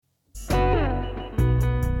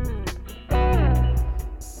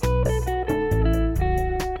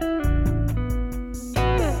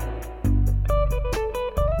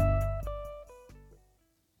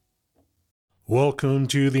Welcome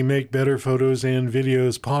to the Make Better Photos and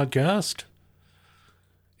Videos podcast.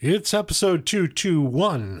 It's episode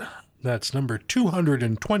 221. That's number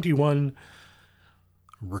 221.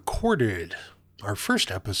 Recorded our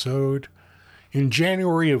first episode in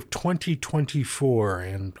January of 2024.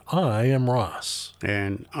 And I am Ross.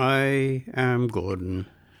 And I am Gordon.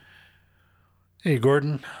 Hey,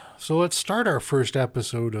 Gordon. So let's start our first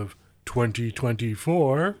episode of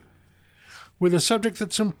 2024 with a subject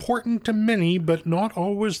that's important to many, but not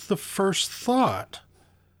always the first thought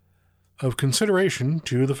of consideration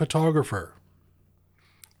to the photographer.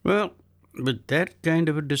 Well, with that kind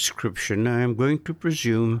of a description, I am going to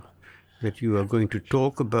presume that you are going to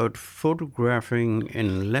talk about photographing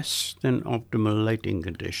in less than optimal lighting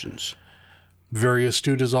conditions. Very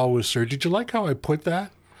astute as always, sir. Did you like how I put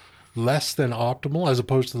that? Less than optimal, as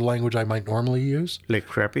opposed to the language I might normally use? Like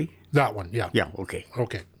crappy? That one, yeah. Yeah, okay.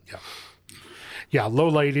 Okay, yeah. Yeah, low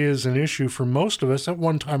light is an issue for most of us at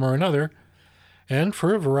one time or another, and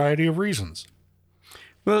for a variety of reasons.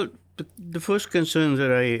 Well, the first concern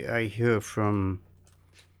that I hear from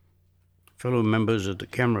fellow members of the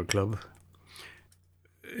Camera Club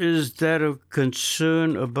is that of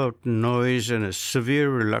concern about noise and a severe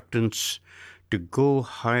reluctance to go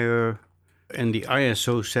higher in the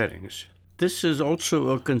ISO settings. This is also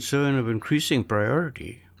a concern of increasing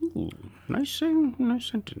priority. Ooh, nice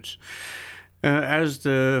sentence. As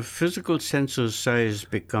the physical sensor size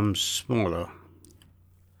becomes smaller.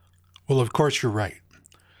 Well, of course you're right.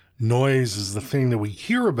 Noise is the thing that we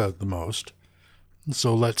hear about the most.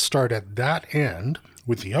 So let's start at that end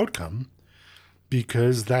with the outcome,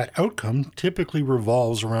 because that outcome typically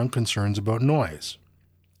revolves around concerns about noise.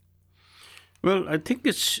 Well, I think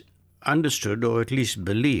it's understood, or at least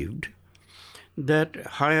believed, that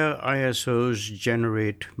higher ISOs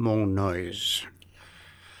generate more noise.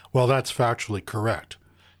 Well, that's factually correct.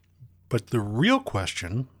 But the real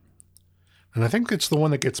question, and I think it's the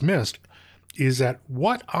one that gets missed, is at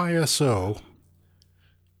what ISO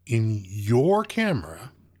in your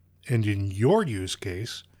camera and in your use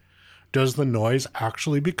case does the noise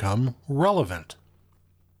actually become relevant?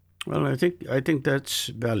 Well, I think that's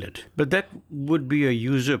valid. But that would be a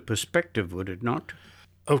user perspective, would it not?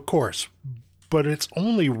 Of course, but it's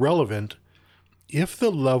only relevant if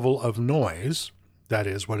the level of noise, that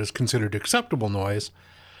is, what is considered acceptable noise,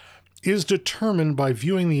 is determined by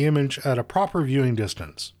viewing the image at a proper viewing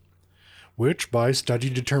distance, which by study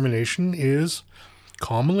determination is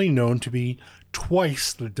commonly known to be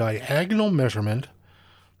twice the diagonal measurement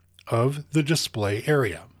of the display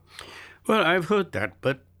area. Well, I've heard that,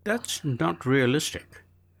 but that's not realistic.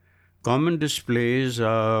 Common displays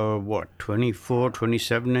are, 24,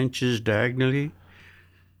 27 inches diagonally?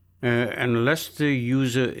 Unless the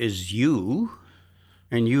user is you,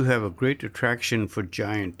 and you have a great attraction for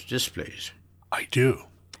giant displays. I do.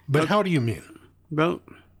 But how do you mean? Well,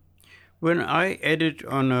 when I edit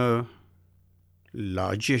on a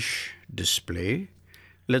largish display,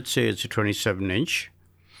 let's say it's a 27-inch,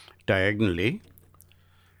 diagonally,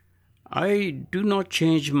 I do not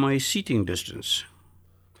change my seating distance.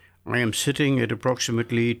 I am sitting at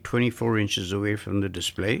approximately 24 inches away from the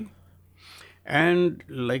display, and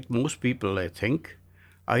like most people, I think,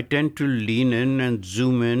 I tend to lean in and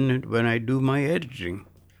zoom in when I do my editing.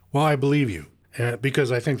 Well, I believe you,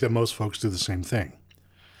 because I think that most folks do the same thing.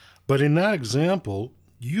 But in that example,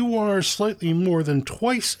 you are slightly more than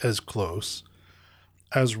twice as close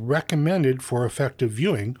as recommended for effective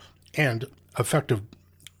viewing and effective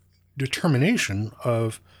determination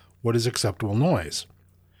of what is acceptable noise.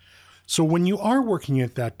 So when you are working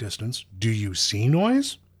at that distance, do you see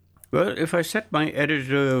noise? Well, if I set my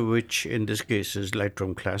editor, which in this case is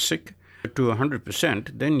Lightroom Classic, to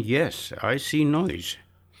 100%, then yes, I see noise.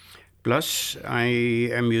 Plus, I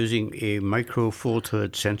am using a micro four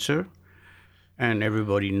thirds sensor, and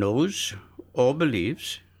everybody knows or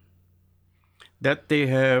believes that they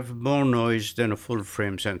have more noise than a full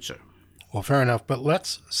frame sensor. Well, fair enough, but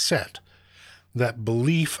let's set that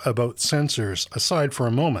belief about sensors aside for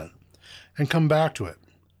a moment and come back to it,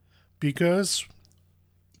 because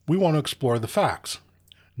we want to explore the facts,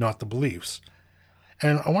 not the beliefs.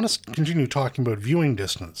 And I want to continue talking about viewing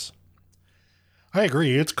distance. I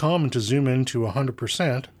agree, it's common to zoom in to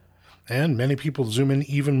 100%, and many people zoom in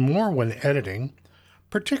even more when editing,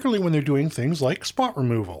 particularly when they're doing things like spot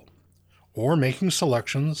removal, or making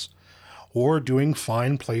selections, or doing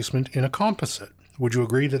fine placement in a composite. Would you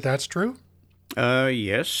agree that that's true?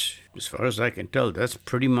 Yes. As far as I can tell, that's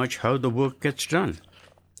pretty much how the work gets done.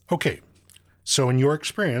 Okay. So in your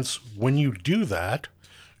experience, when you do that,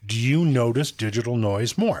 do you notice digital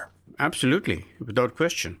noise more? Absolutely, without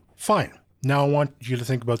question. Fine. Now I want you to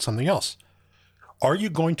think about something else. Are you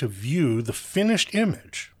going to view the finished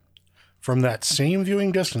image from that same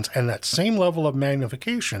viewing distance and that same level of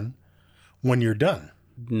magnification when you're done?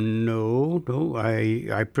 No.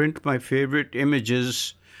 I print my favorite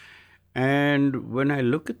images, and when I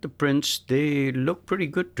look at the prints, they look pretty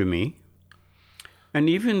good to me. And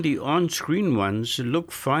even the on-screen ones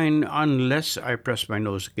look fine unless I press my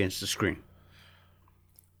nose against the screen.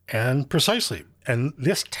 And precisely. And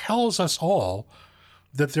this tells us all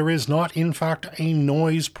that there is not, in fact, a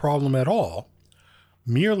noise problem at all,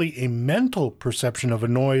 merely a mental perception of a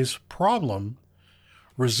noise problem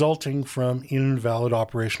resulting from invalid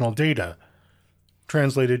operational data,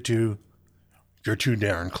 translated to, you're too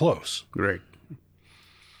darn close. Great.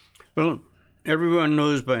 Well, everyone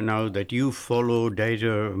knows by now that you follow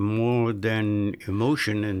data more than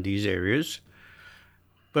emotion in these areas.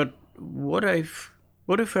 But what if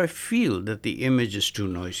I feel that the image is too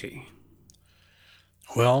noisy?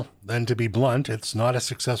 Well, then to be blunt, it's not a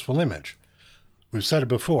successful image. We've said it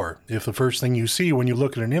before. If the first thing you see when you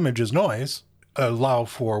look at an image is noise, allow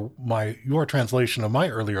for your translation of my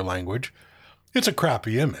earlier language, it's a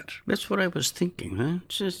crappy image. That's what I was thinking, huh?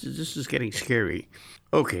 This is getting scary.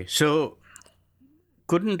 Okay, so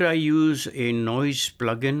couldn't I use a noise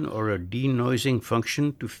plugin or a denoising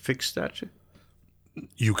function to fix that?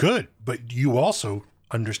 You could, but you also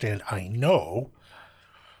understand, I know,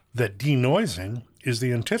 that denoising is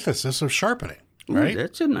the antithesis of sharpening, right? Ooh,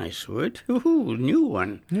 that's a nice word. Ooh, new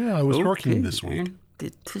one. Yeah, I was working this week. Man.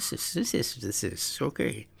 This is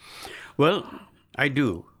okay. Well, I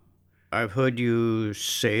do. I've heard you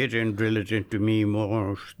say it and drill it into me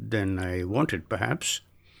more than I wanted, perhaps.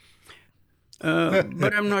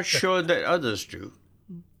 But I'm not sure that others do.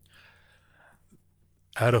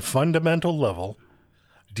 At a fundamental level,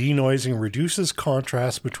 denoising reduces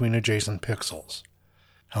contrast between adjacent pixels.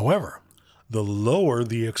 However, the lower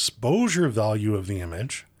the exposure value of the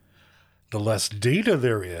image, the less data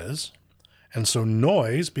there is, and so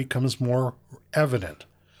noise becomes more evident,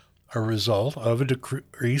 a result of a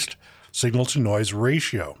decreased signal-to-noise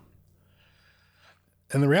ratio.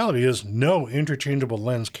 And the reality is, no interchangeable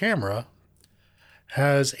lens camera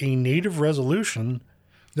has a native resolution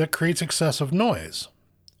that creates excessive noise,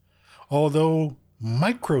 although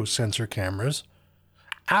micro-sensor cameras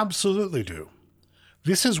absolutely do.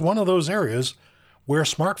 This is one of those areas where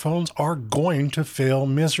smartphones are going to fail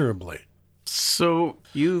miserably. So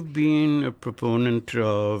you've been a proponent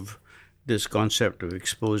of this concept of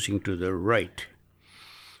exposing to the right.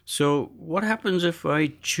 So what happens if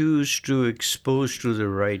I choose to expose to the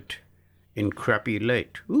right in crappy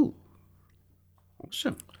light? Ooh,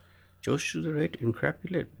 awesome. Chose to the right in crappy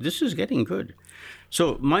light. This is getting good.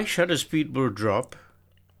 So my shutter speed will drop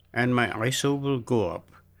and my ISO will go up.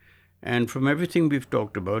 And from everything we've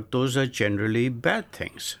talked about, those are generally bad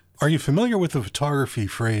things. Are you familiar with the photography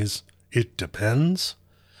phrase, "it depends"?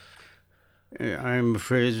 I'm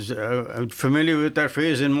familiar with that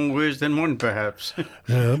phrase in more ways than one, perhaps.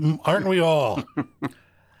 Aren't we all?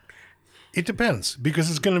 It depends, because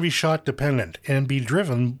it's going to be shot dependent and be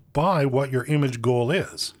driven by what your image goal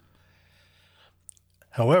is.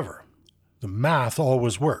 However, the math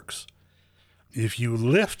always works. If you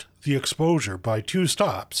lift the exposure by 2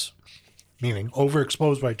 stops, meaning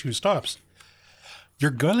overexposed by 2 stops,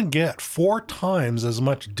 you're going to get 4 times as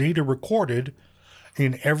much data recorded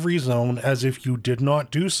in every zone as if you did not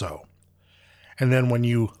do so. And then when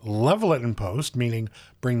you level it in post, meaning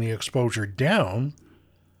bring the exposure down,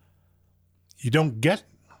 you don't get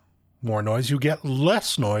more noise, you get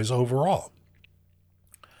less noise overall.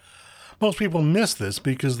 Most people miss this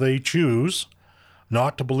because they choose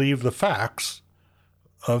not to believe the facts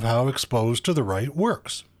of how exposed to the right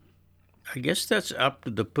works. I guess that's up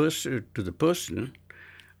to the person,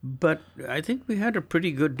 but I think we had a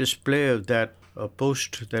pretty good display of that, a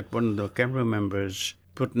post that one of the camera members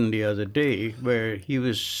put in the other day, where he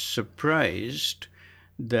was surprised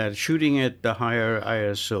that shooting at the higher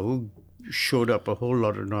ISO showed up a whole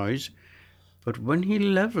lot of noise, but when he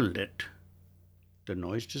leveled it, the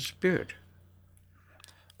noise disappeared.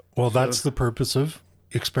 Well, that's the purpose of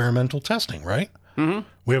experimental testing, right? Mm-hmm.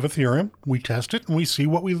 We have a theorem, we test it, and we see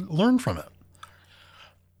what we learn from it.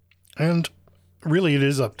 And really, it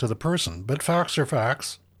is up to the person, but facts are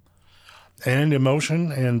facts, and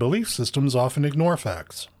emotion and belief systems often ignore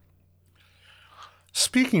facts.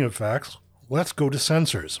 Speaking of facts, let's go to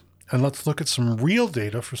sensors, and let's look at some real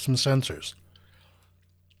data for some sensors.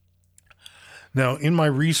 Now, in my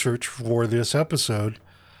research for this episode,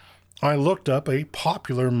 I looked up a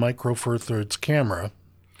popular Micro Four Thirds camera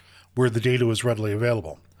where the data was readily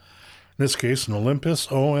available. In this case, an Olympus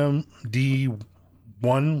OMD1,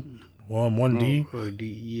 OM1D,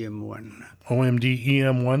 the EM1. OMD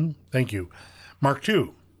EM1. Thank you. Mark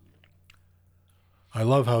II. I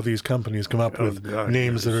love how these companies come up with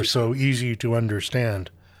names that are so easy to understand.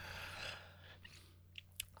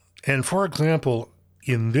 And for example,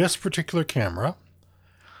 in this particular camera,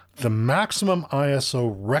 the maximum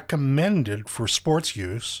ISO recommended for sports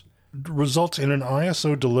use results in an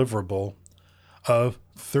ISO deliverable of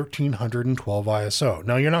 1312 ISO.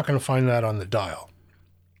 Now, you're not going to find that on the dial.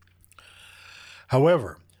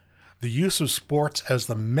 However, the use of sports as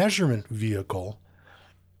the measurement vehicle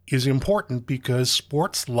is important because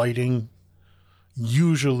sports lighting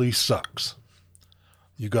usually sucks.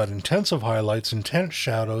 You got intensive highlights, intense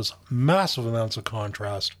shadows, massive amounts of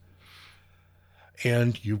contrast,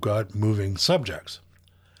 and you've got moving subjects.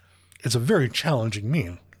 It's a very challenging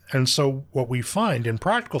mean. And so what we find in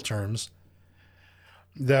practical terms,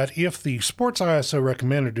 that if the sports ISO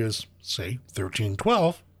recommended is, say,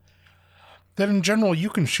 1312, then in general you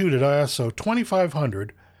can shoot at ISO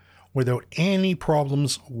 2500 without any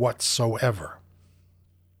problems whatsoever.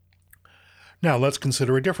 Now let's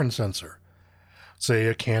consider a different sensor, say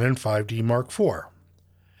a Canon 5D Mark IV.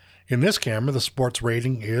 In this camera, the sports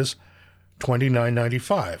rating is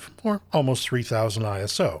 2995, or almost 3000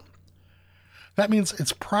 ISO. That means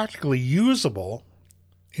it's practically usable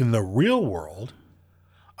in the real world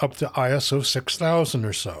up to ISO 6000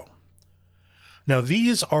 or so. Now,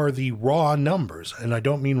 these are the raw numbers, and I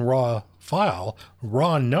don't mean raw file,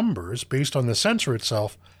 raw numbers based on the sensor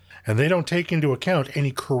itself, and they don't take into account any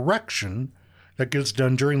correction that gets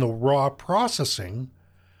done during the raw processing,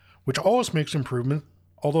 which always makes improvement,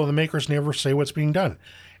 although the makers never say what's being done.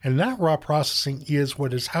 And that raw processing is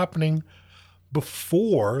what is happening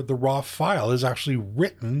before the raw file is actually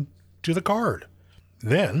written to the card.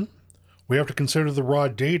 Then we have to consider the raw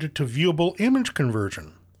data to viewable image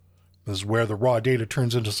conversion. This is where the raw data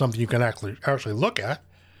turns into something you can actually look at.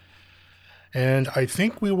 And I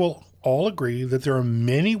think we will all agree that there are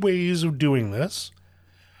many ways of doing this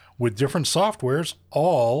with different softwares,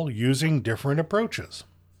 all using different approaches.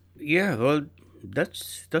 Yeah, well,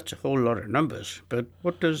 that's a whole lot of numbers. But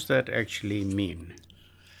what does that actually mean?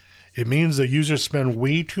 It means that users spend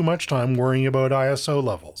way too much time worrying about ISO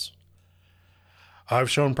levels. I've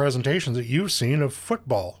shown presentations that you've seen of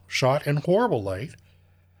football shot in horrible light,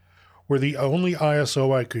 where the only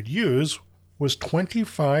ISO I could use was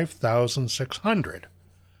 25,600.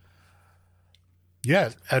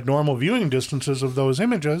 Yet, at normal viewing distances of those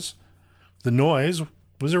images, the noise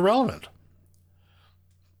was irrelevant.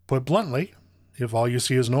 Put bluntly, if all you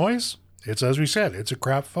see is noise, it's, as we said, it's a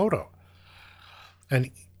crap photo.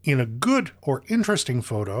 And in a good or interesting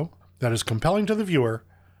photo that is compelling to the viewer,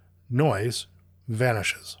 noise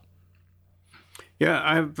vanishes. Yeah,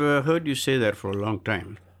 I've heard you say that for a long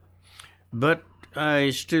time. But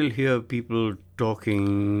I still hear people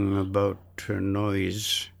talking about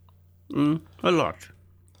noise a lot.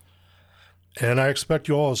 And I expect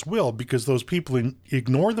you always will, because those people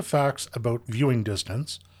ignore the facts about viewing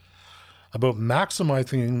distance, about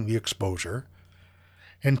maximizing the exposure,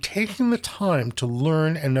 and taking the time to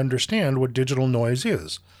learn and understand what digital noise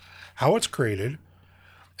is, how it's created,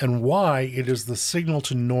 and why it is the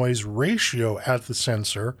signal-to-noise ratio at the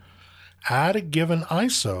sensor at a given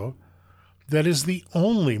ISO that is the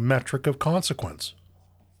only metric of consequence.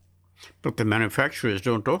 But the manufacturers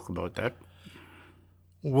don't talk about that.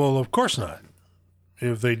 Well, of course not.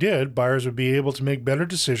 If they did, buyers would be able to make better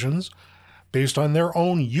decisions based on their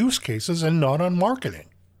own use cases and not on marketing.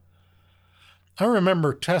 I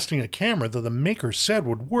remember testing a camera that the maker said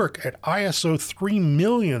would work at ISO 3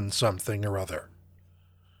 million something or other.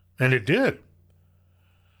 And it did.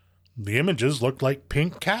 The images looked like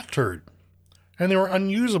pink cat turd, and they were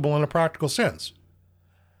unusable in a practical sense.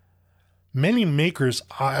 Many makers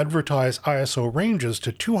advertise ISO ranges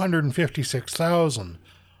to 256,000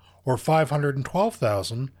 or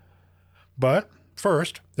 512,000, but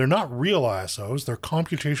first, they're not real ISOs, they're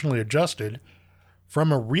computationally adjusted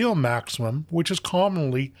from a real maximum, which is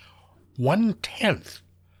commonly 1/10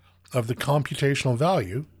 of the computational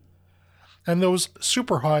value, and those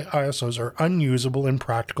super high ISOs are unusable in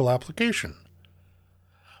practical application.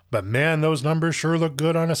 But man, those numbers sure look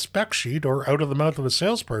good on a spec sheet or out of the mouth of a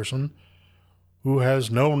salesperson who has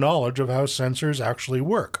no knowledge of how sensors actually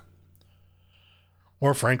work.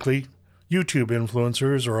 Or frankly, YouTube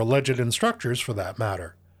influencers or alleged instructors for that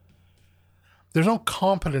matter. There's no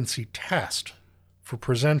competency test for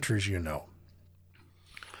presenters, you know.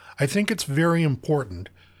 I think it's very important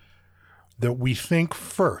that we think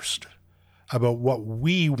first about what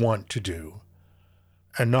we want to do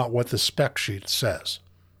and not what the spec sheet says.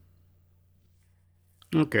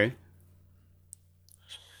 Okay.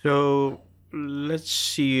 So let's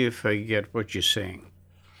see if I get what you're saying.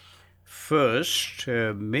 First,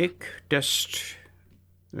 make test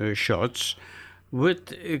shots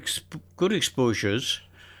with good exposures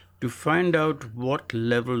to find out what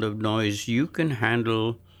level of noise you can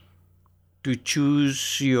handle to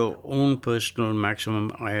choose your own personal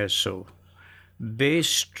maximum ISO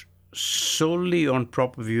based solely on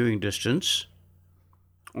proper viewing distance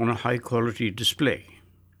on a high quality display.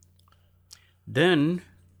 Then,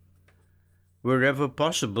 wherever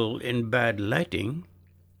possible in bad lighting,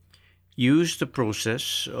 use the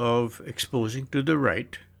process of exposing to the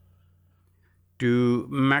right to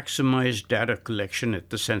maximize data collection at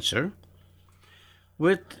the sensor,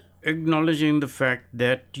 with acknowledging the fact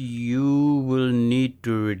that you will need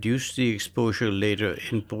to reduce the exposure later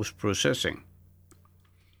in post-processing.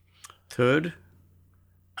 Third,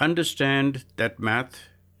 understand that math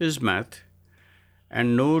is math,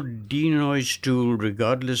 and no denoise tool,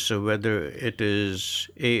 regardless of whether it is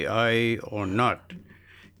AI or not,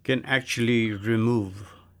 can actually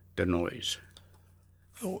remove the noise.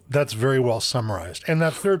 That's very well summarized. And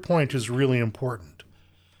that third point is really important.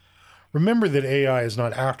 Remember that AI is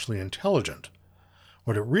not actually intelligent.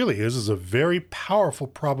 What it really is a very powerful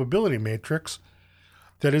probability matrix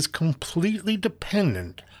that is completely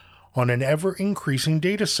dependent on an ever-increasing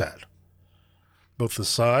data set. Both the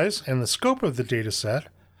size and the scope of the data set,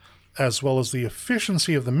 as well as the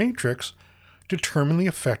efficiency of the matrix, determine the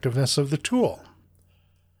effectiveness of the tool.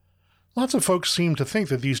 Lots of folks seem to think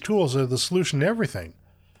that these tools are the solution to everything,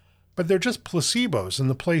 but they're just placebos in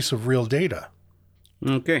the place of real data.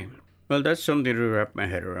 Okay, well, that's something to wrap my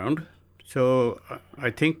head around. So I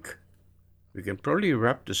think we can probably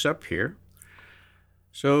wrap this up here.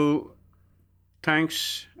 So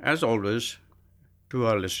thanks, as always, to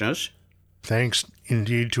our listeners. Thanks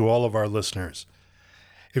indeed to all of our listeners.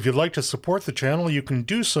 If you'd like to support the channel, you can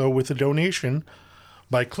do so with a donation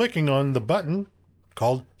by clicking on the button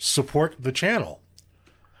called Support the Channel.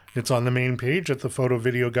 It's on the main page at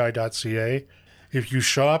thephotovideoguy.ca. If you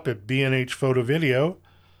shop at B&H Photo Video,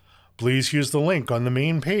 please use the link on the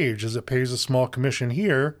main page, as it pays a small commission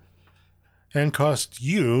here and costs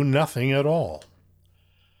you nothing at all.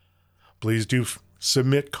 Please do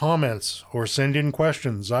submit comments or send in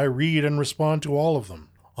questions. I read and respond to all of them.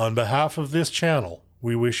 On behalf of this channel,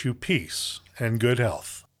 we wish you peace and good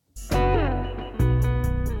health.